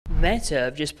Meta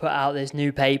have just put out this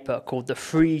new paper called the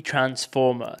Free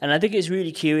Transformer, and I think it's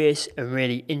really curious and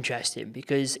really interesting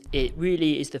because it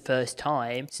really is the first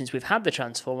time since we've had the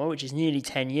Transformer, which is nearly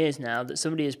 10 years now, that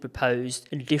somebody has proposed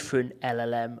a different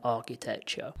LLM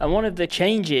architecture. And one of the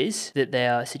changes that they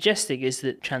are suggesting is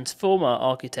that Transformer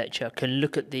architecture can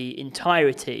look at the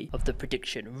entirety of the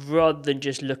prediction rather than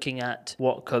just looking at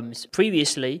what comes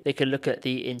previously. They can look at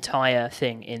the entire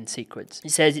thing in sequence.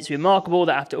 It says it's remarkable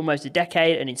that after almost a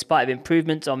decade and in spite of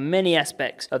improvements on many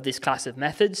aspects of this class of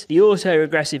methods, the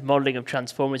autoregressive modeling of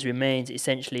transformers remains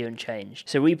essentially unchanged.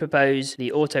 So we propose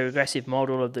the autoregressive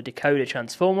model of the decoder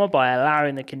transformer by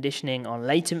allowing the conditioning on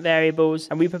latent variables,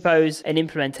 and we propose an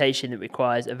implementation that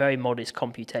requires a very modest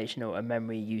computational and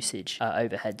memory usage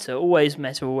overhead. So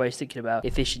Meta always thinking about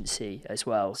efficiency as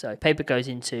well. So paper goes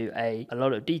into a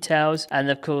lot of details, and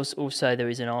of course also there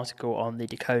is an article on the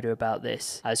decoder about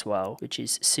this as well, which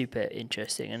is super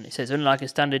interesting. And it says, unlike a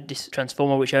standard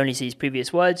transformer which only sees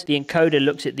previous words, the encoder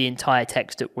looks at the entire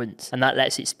text at once, and that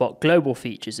lets it spot global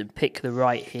features and pick the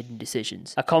right hidden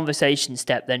decisions. A conversation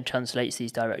step then translates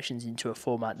these directions into a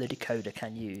format the decoder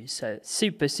can use. So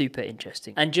super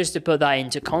interesting. And just to put that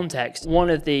into context, one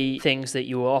of the things that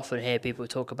you will often hear people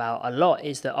talk about a lot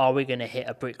is that, are we going to hit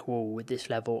a brick wall with this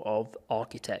level of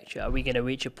architecture? Are we going to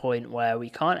reach a point where we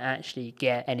can't actually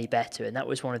get any better? And that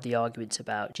was one of the arguments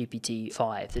about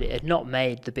GPT-5, that it had not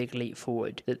made the big leap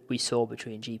forward that we saw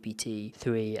between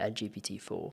GPT-3 and GPT-4.